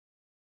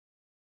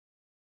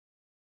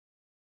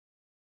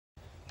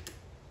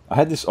I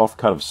had this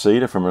offcut of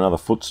cedar from another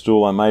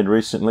footstool I made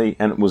recently,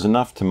 and it was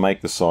enough to make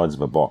the sides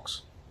of a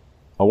box.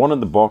 I wanted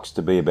the box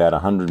to be about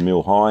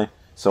 100mm high,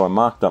 so I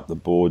marked up the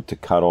board to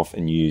cut off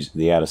and use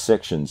the outer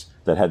sections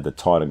that had the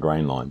tighter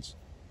grain lines.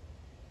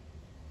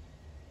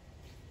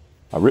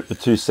 I ripped the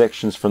two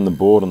sections from the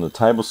board on the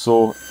table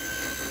saw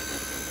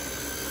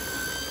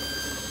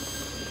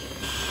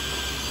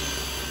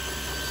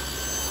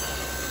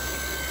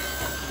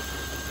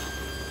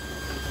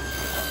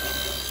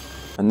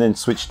and then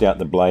switched out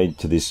the blade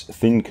to this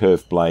thin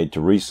curved blade to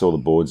resaw the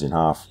boards in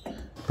half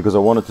because I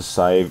wanted to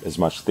save as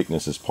much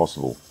thickness as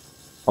possible.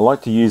 I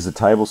like to use the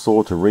table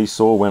saw to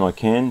resaw when I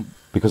can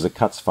because it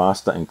cuts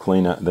faster and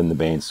cleaner than the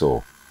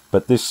bandsaw.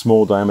 But this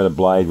small diameter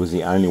blade was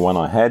the only one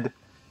I had,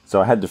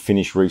 so I had to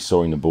finish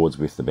resawing the boards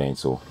with the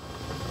bandsaw.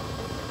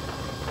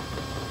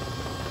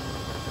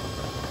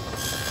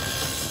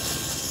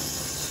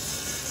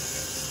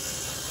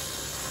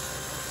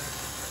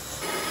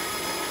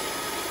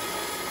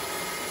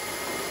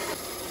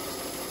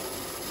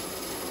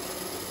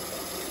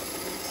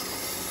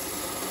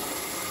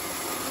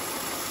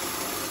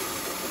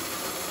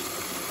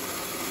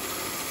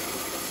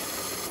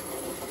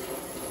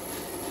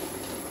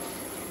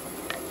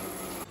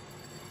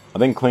 I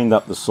then cleaned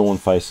up the sawn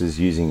faces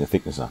using the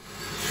thicknesser.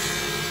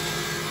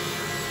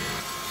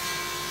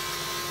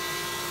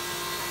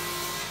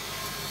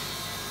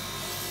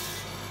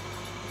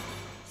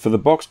 For the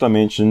box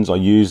dimensions I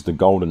used the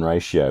golden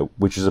ratio,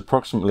 which is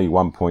approximately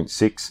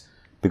 1.6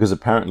 because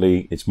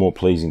apparently it's more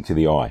pleasing to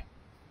the eye.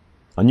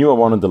 I knew I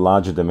wanted the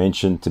larger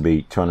dimension to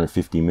be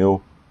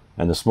 250mm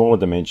and the smaller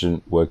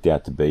dimension worked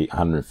out to be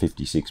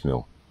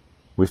 156mm.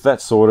 With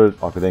that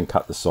sorted, I could then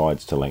cut the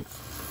sides to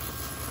length.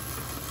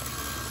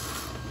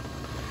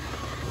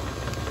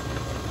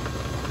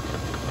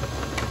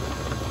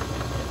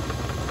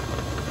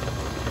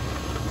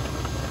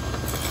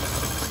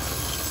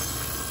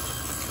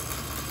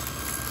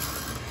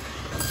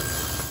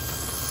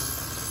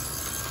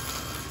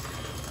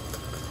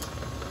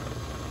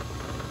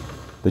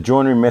 The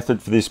joinery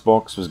method for this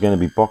box was going to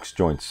be box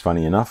joints,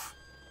 funny enough.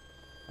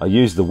 I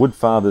used the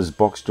Woodfather's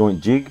box joint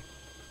jig,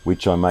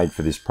 which I made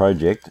for this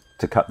project,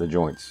 to cut the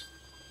joints.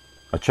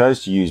 I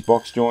chose to use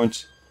box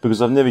joints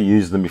because I've never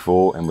used them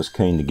before and was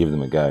keen to give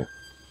them a go.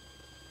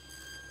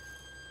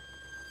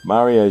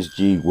 Mario's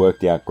jig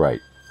worked out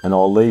great, and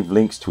I'll leave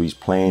links to his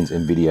plans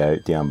and video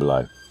down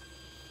below.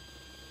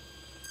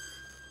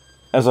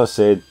 As I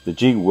said, the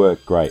jig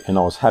worked great and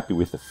I was happy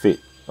with the fit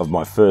of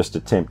my first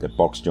attempt at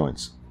box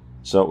joints.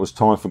 So it was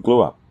time for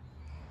glue up,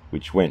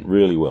 which went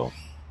really well.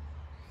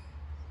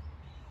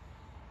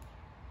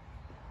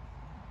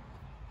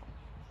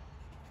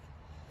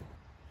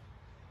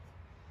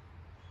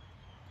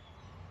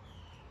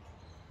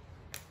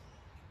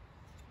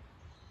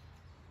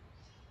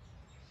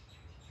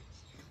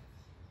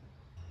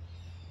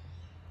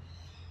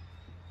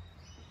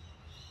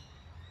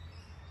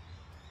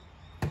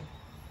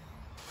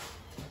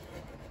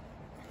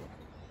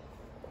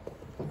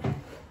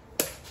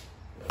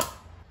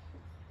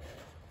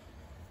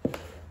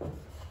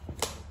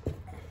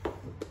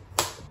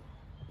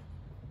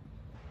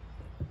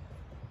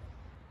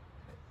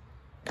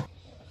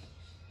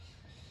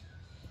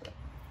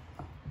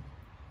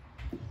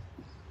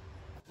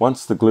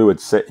 Once the glue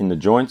had set in the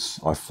joints,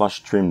 I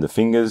flush trimmed the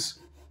fingers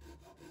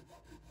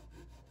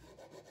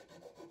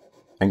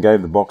and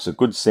gave the box a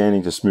good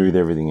sanding to smooth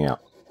everything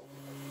out.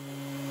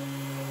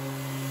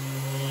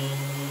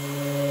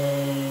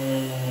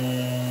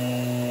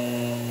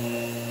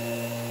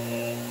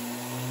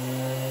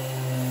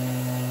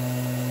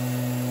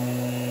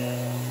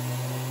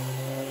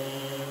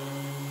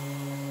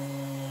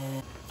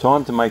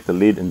 Time to make the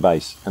lid and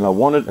base, and I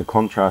wanted a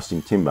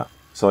contrasting timber,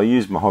 so I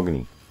used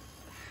mahogany.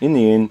 In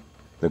the end,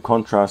 the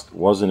contrast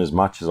wasn't as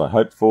much as I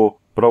hoped for,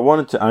 but I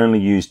wanted to only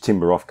use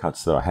timber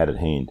offcuts that I had at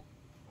hand.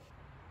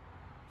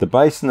 The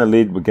base and the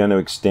lid were going to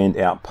extend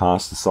out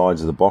past the sides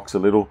of the box a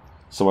little,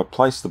 so I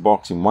placed the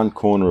box in one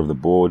corner of the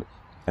board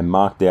and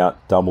marked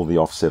out double the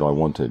offset I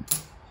wanted,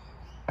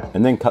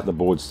 and then cut the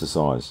boards to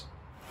size.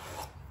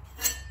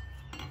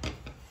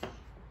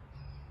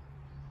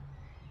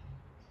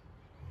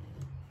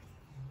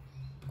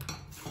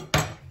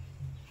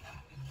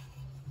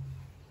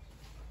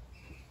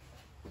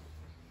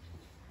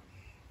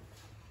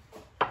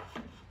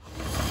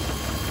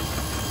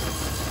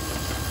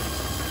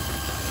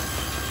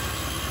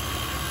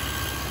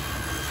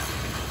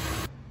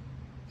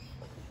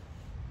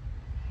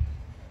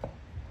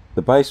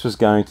 The base was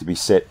going to be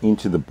set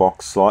into the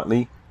box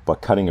slightly by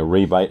cutting a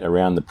rebate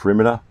around the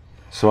perimeter,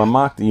 so I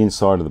marked the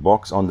inside of the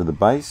box onto the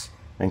base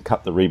and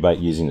cut the rebate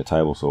using the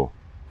table saw.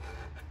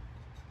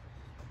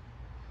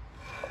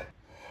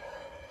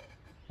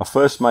 I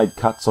first made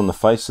cuts on the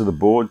face of the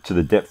board to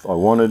the depth I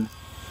wanted.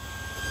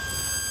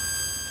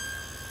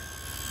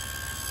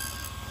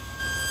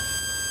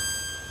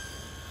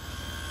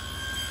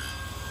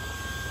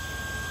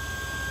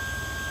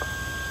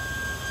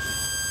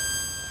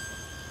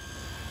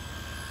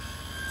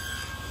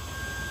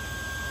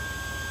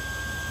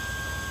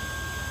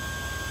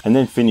 and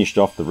then finished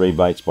off the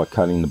rebates by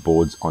cutting the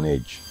boards on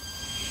edge.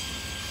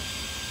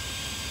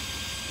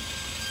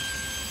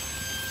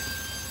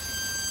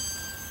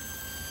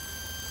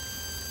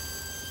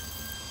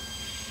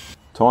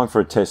 Time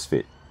for a test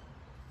fit.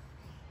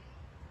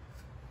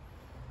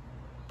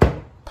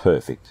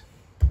 Perfect.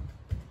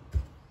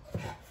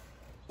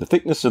 The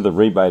thickness of the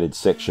rebated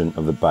section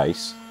of the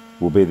base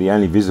will be the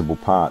only visible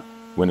part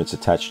when it's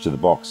attached to the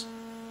box,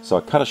 so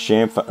I cut a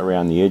chamfer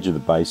around the edge of the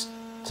base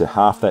to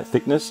half that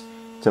thickness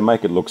to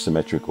make it look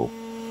symmetrical.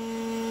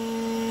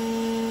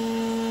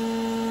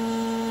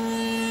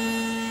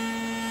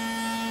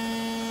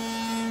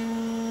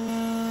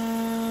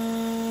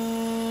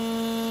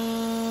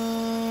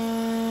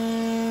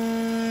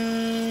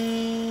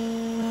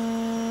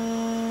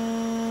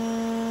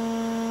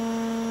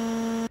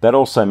 That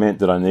also meant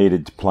that I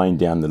needed to plane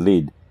down the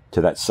lid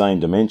to that same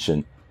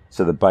dimension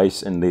so the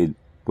base and lid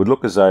would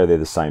look as though they're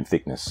the same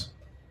thickness.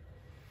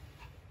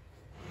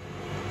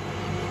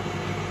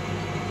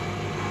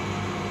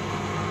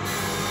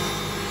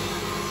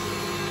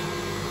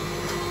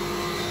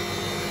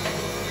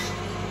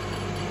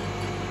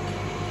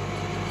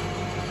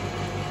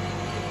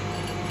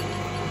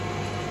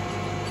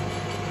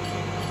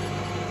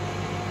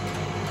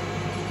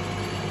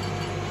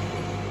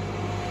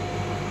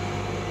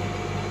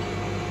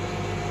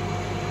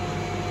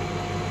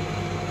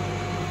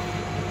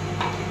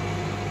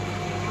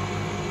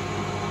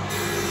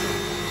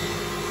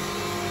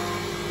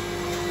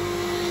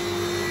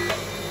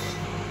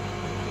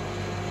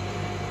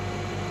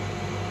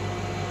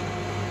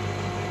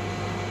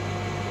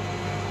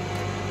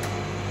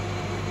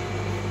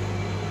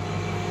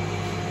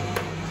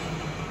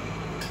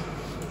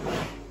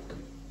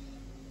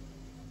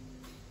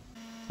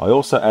 I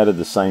also added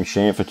the same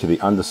chamfer to the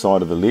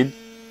underside of the lid,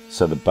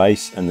 so the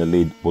base and the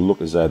lid will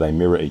look as though they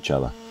mirror each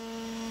other.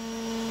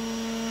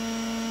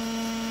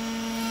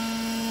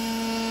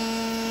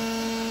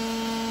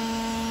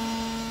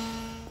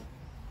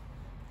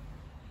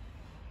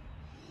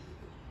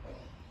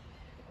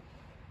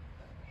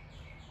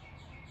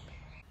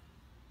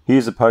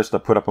 Here's a post I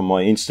put up on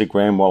my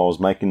Instagram while I was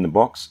making the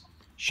box,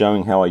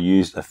 showing how I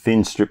used a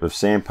thin strip of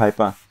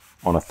sandpaper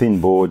on a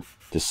thin board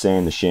to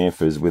sand the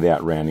chamfers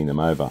without rounding them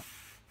over.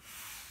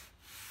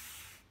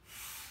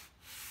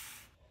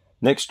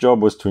 Next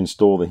job was to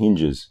install the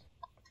hinges.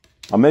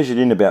 I measured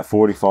in about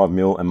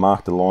 45mm and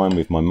marked a line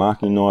with my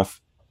marking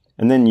knife,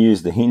 and then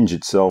used the hinge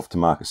itself to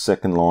mark a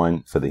second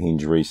line for the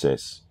hinge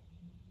recess.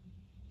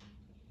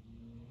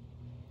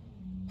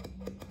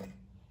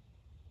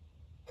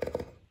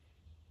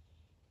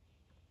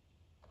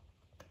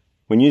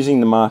 When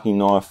using the marking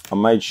knife, I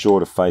made sure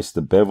to face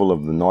the bevel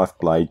of the knife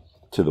blade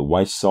to the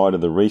waste side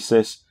of the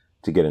recess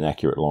to get an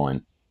accurate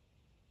line.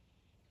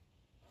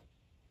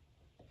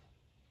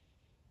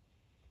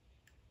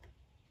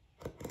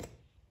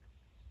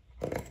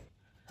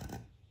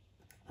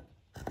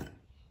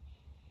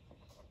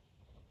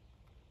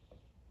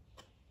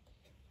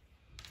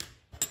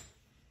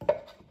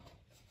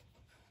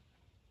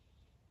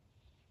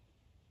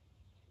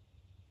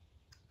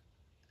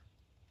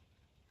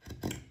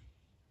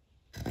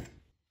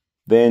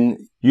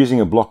 Then, using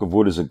a block of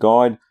wood as a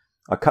guide,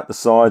 I cut the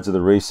sides of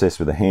the recess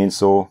with a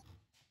handsaw.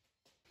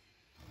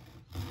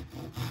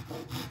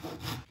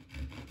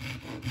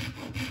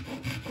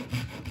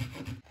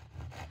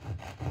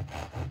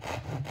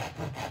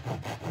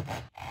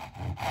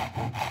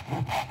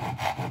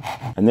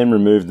 And then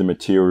removed the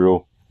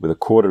material with a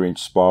 1/4 inch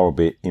spiral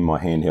bit in my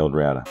handheld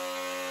router.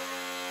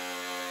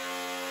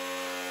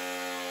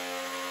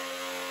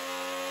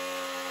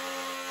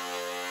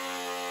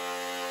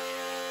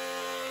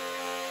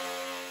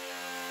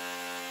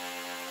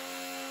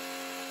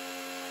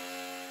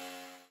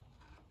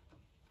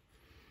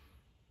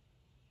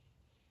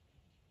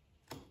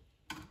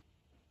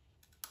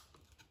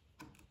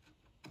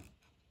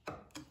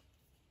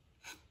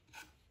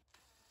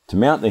 To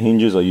mount the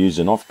hinges, I used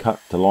an offcut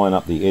to line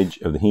up the edge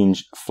of the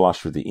hinge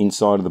flush with the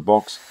inside of the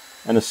box,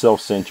 and a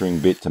self-centering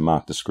bit to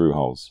mark the screw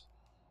holes.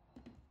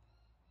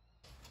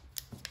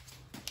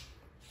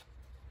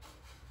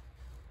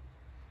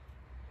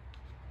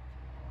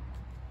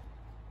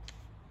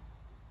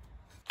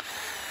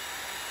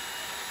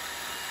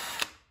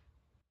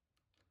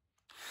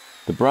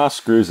 The brass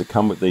screws that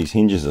come with these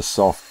hinges are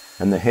soft,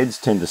 and the heads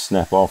tend to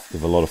snap off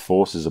if a lot of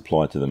force is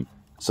applied to them,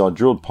 so I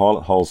drilled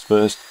pilot holes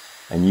first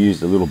and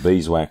used a little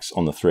beeswax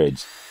on the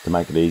threads to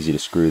make it easy to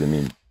screw them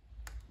in.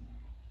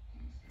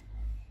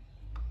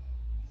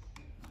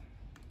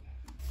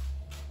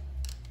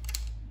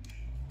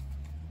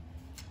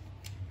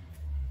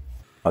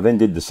 I then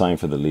did the same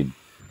for the lid.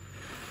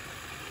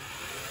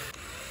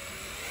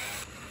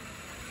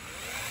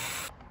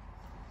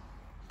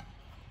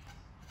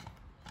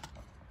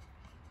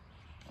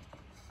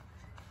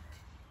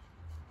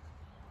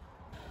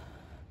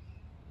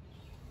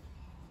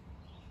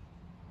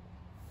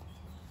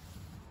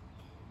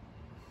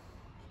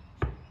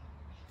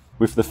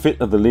 With the fit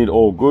of the lid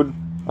all good,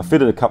 I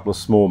fitted a couple of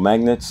small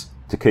magnets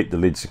to keep the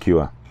lid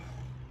secure.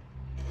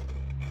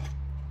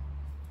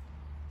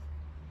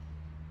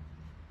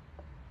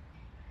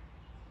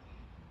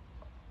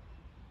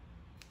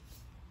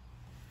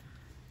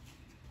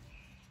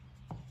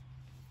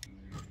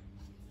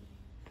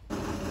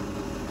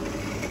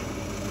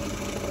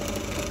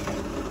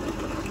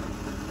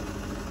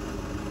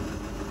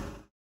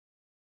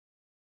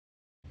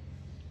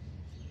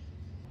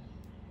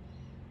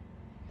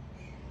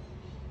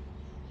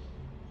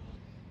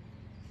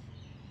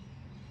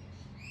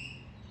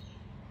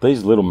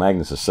 These little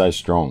magnets are so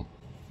strong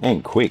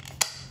and quick.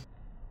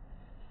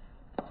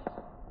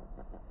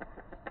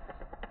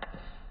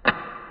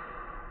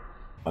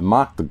 I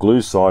marked the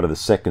glue side of the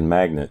second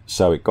magnet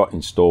so it got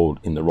installed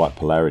in the right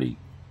polarity.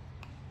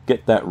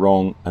 Get that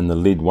wrong and the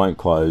lid won't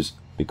close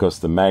because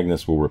the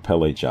magnets will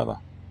repel each other.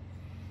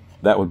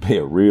 That would be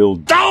a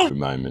real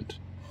moment.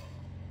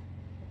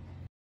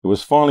 It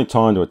was finally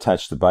time to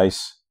attach the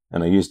base,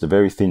 and I used a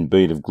very thin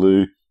bead of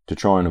glue to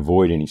try and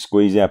avoid any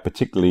squeeze out,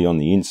 particularly on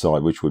the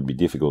inside, which would be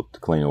difficult to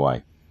clean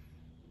away.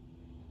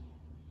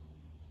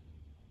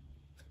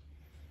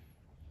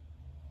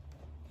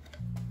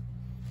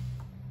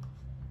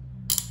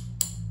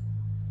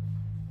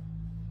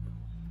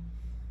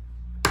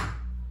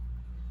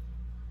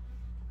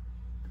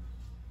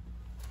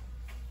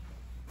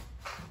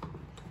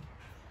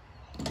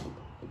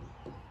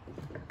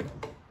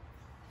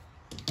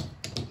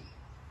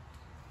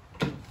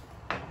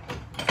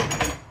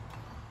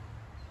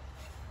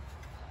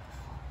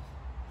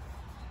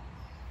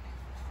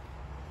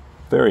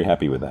 Very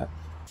happy with that.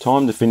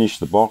 Time to finish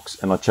the box,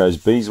 and I chose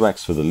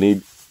beeswax for the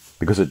lid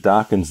because it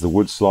darkens the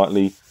wood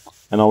slightly,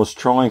 and I was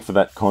trying for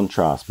that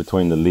contrast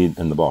between the lid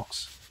and the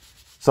box.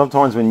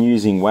 Sometimes when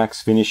using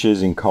wax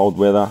finishes in cold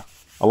weather,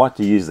 I like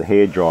to use the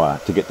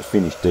hairdryer to get the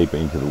finish deeper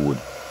into the wood.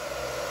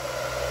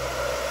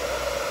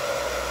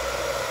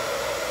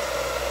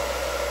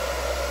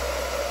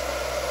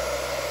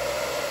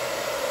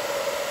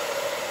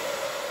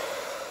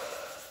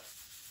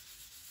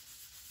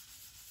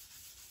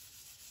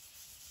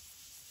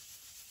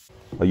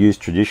 I use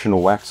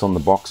traditional wax on the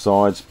box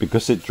sides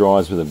because it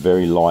dries with a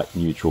very light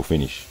neutral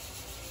finish.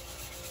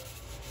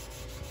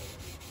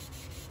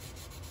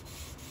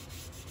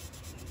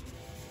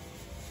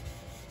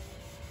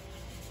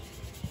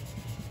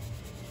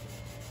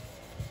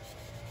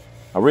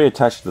 I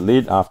reattached the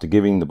lid after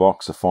giving the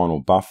box a final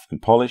buff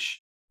and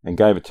polish, and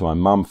gave it to my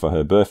mum for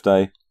her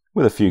birthday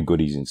with a few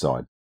goodies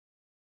inside.